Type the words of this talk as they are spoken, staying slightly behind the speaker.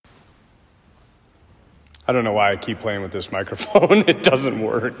I don't know why I keep playing with this microphone. It doesn't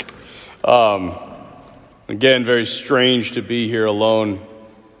work. Again, very strange to be here alone,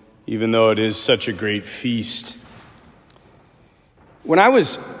 even though it is such a great feast. When I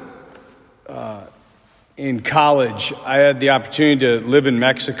was in college, I had the opportunity to live in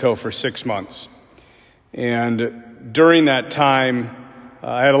Mexico for 6 months. And during that time,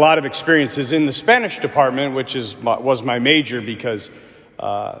 I had a lot of experiences in the Spanish department, which was my major because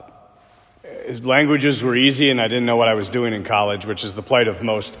languages were easy and I didn't know what I was doing in college, which is the plight of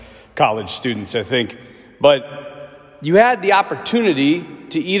most college students, I think. But you had the opportunity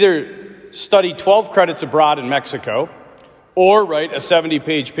to either study 12 credits abroad in Mexico or write a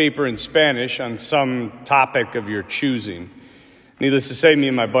 70-page paper in Spanish on some topic of your choosing. Needless to say, me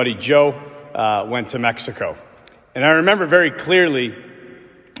and my buddy Joe went to Mexico. And I remember very clearly,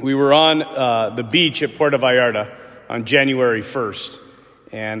 we were on the beach at Puerto Vallarta on January 1st.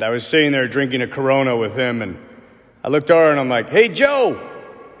 And I was sitting there drinking a Corona with him, and I looked over and I'm like, "Hey, Joe."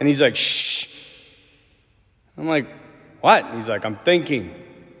 And he's like, "Shh." I'm like, "What?" And he's like, "I'm thinking."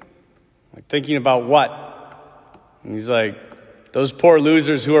 I'm like, "Thinking about what?" And he's like, "Those poor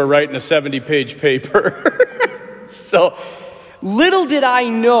losers who are writing a 70-page paper." So little did I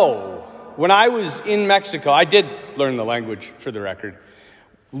know when I was in Mexico, I did learn the language for the record.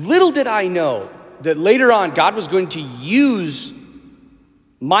 Little did I know that later on God was going to use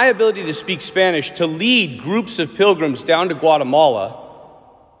my ability to speak Spanish to lead groups of pilgrims down to Guatemala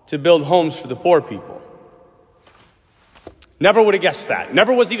to build homes for the poor people. Never would have guessed that.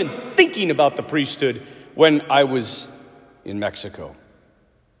 Never was even thinking about the priesthood when I was in Mexico.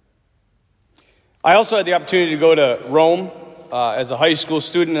 I also had the opportunity to go to Rome as a high school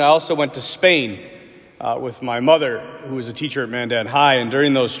student, and I also went to Spain with my mother, who was a teacher at Mandan High. And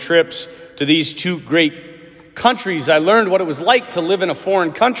during those trips to these two great countries, I learned what it was like to live in a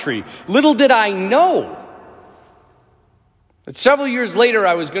foreign country. Little did I know that several years later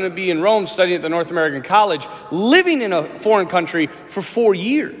I was going to be in Rome studying at the North American College, living in a foreign country for 4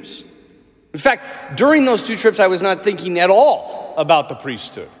 years. In fact, during those two trips, I was not thinking at all about the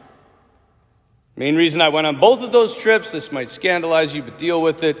priesthood. Main reason I went on both of those trips, this might scandalize you, but deal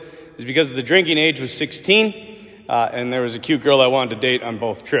with it, is because the drinking age was 16, and there was a cute girl I wanted to date on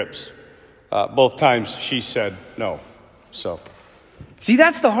both trips. Both times she said no. So, see,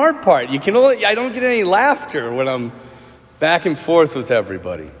 that's the hard part. I don't get any laughter when I'm back and forth with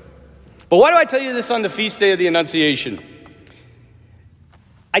everybody. But why do I tell you this on the feast day of the Annunciation?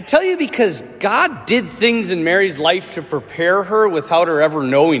 I tell you because God did things in Mary's life to prepare her without her ever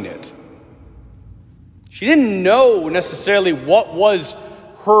knowing it. She didn't know necessarily what was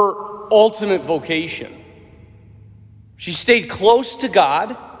her ultimate vocation. She stayed close to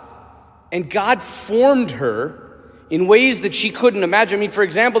God, and God formed her in ways that she couldn't imagine. I mean, for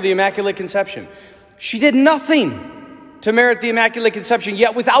example, the Immaculate Conception. She did nothing to merit the Immaculate Conception,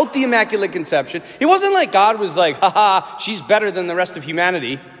 yet without the Immaculate Conception, it wasn't like God was like, she's better than the rest of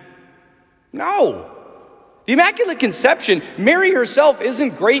humanity. No. The Immaculate Conception, Mary herself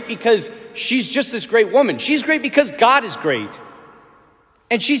isn't great because she's just this great woman. She's great because God is great.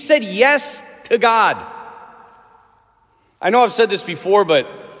 And she said yes to God. I know I've said this before, but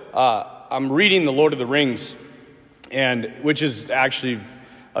I'm reading The Lord of the Rings, which is actually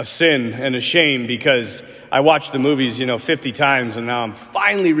a sin and a shame because I watched the movies, 50 times, and now I'm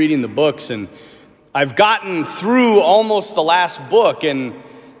finally reading the books, and I've gotten through almost the last book, and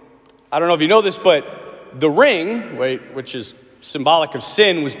I don't know if you know this, but the ring, which is symbolic of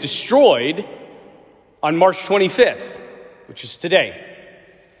sin, was destroyed on March 25th, which is today.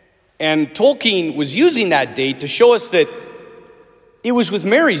 And Tolkien was using that date to show us that it was with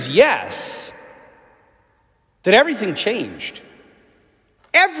Mary's yes that everything changed.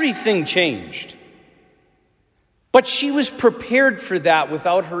 Everything changed. But she was prepared for that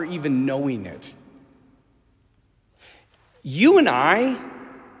without her even knowing it. You and I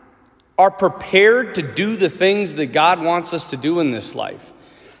are prepared to do the things that God wants us to do in this life.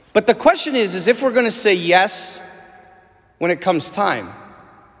 But the question is if we're going to say yes when it comes time.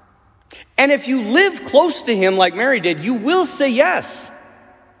 And if you live close to him like Mary did, you will say yes.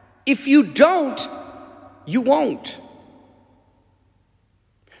 If you don't, you won't.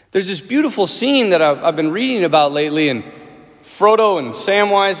 There's this beautiful scene that I've been reading about lately, and Frodo and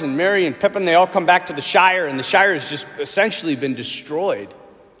Samwise and Merry and Pippin, they all come back to the Shire, and the Shire has just essentially been destroyed.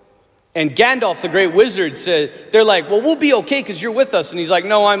 And Gandalf, the great wizard, said, they're like, well, we'll be okay because you're with us. And he's like,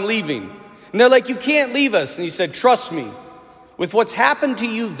 no, I'm leaving. And they're like, you can't leave us. And he said, trust me, with what's happened to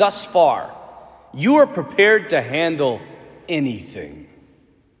you thus far, you are prepared to handle anything.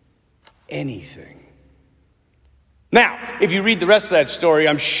 Anything. Now, if you read the rest of that story,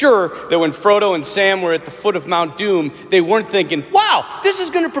 I'm sure that when Frodo and Sam were at the foot of Mount Doom, they weren't thinking, wow, this is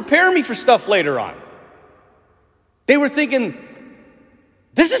going to prepare me for stuff later on. They were thinking,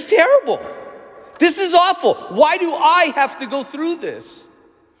 this is terrible. This is awful. Why do I have to go through this?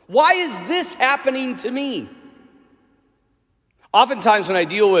 Why is this happening to me? Oftentimes when I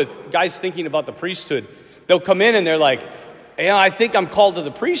deal with guys thinking about the priesthood, they'll come in and they're like, I think I'm called to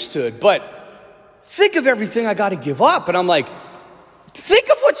the priesthood, but think of everything I got to give up. And I'm like, think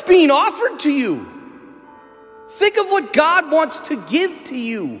of what's being offered to you. Think of what God wants to give to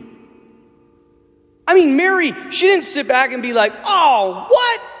you. I mean, Mary, she didn't sit back and be like, oh,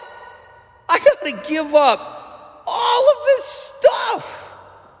 what? I got to give up all of this stuff.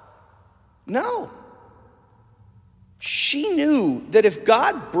 No. She knew that if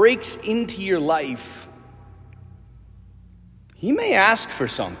God breaks into your life, he may ask for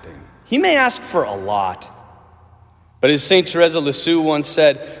something. He may ask for a lot. But as St. Teresa of Lisieux once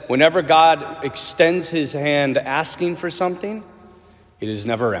said, whenever God extends his hand asking for something, it is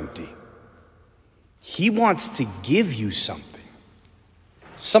never empty. He wants to give you something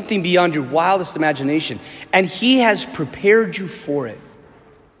beyond your wildest imagination, and he has prepared you for it.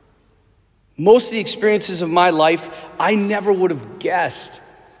 Most of the experiences of my life, I never would have guessed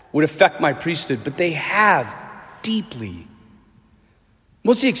would affect my priesthood, but they have deeply.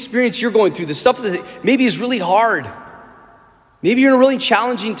 Most of the experience you're going through, the stuff that maybe is really hard, maybe you're in a really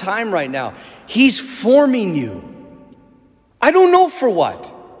challenging time right now, he's forming you. I don't know for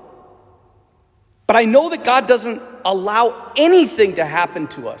what, but I know that God doesn't allow anything to happen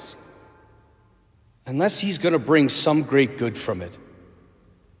to us unless he's going to bring some great good from it.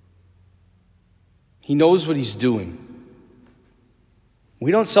 He knows what he's doing.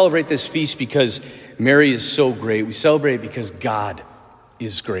 We don't celebrate this feast because Mary is so great. We celebrate it because God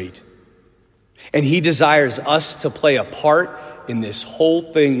is great. And he desires us to play a part in this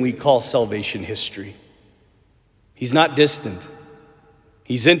whole thing we call salvation history. He's not distant.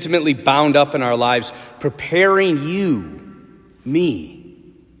 He's intimately bound up in our lives, preparing you,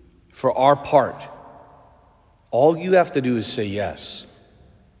 me, for our part. All you have to do is say yes.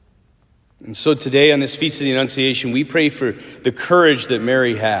 And so today on this Feast of the Annunciation, we pray for the courage that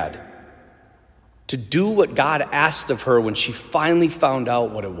Mary had to do what God asked of her when she finally found out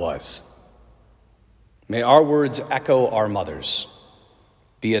what it was. May our words echo our mother's.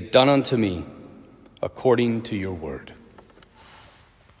 Be it done unto me according to your word.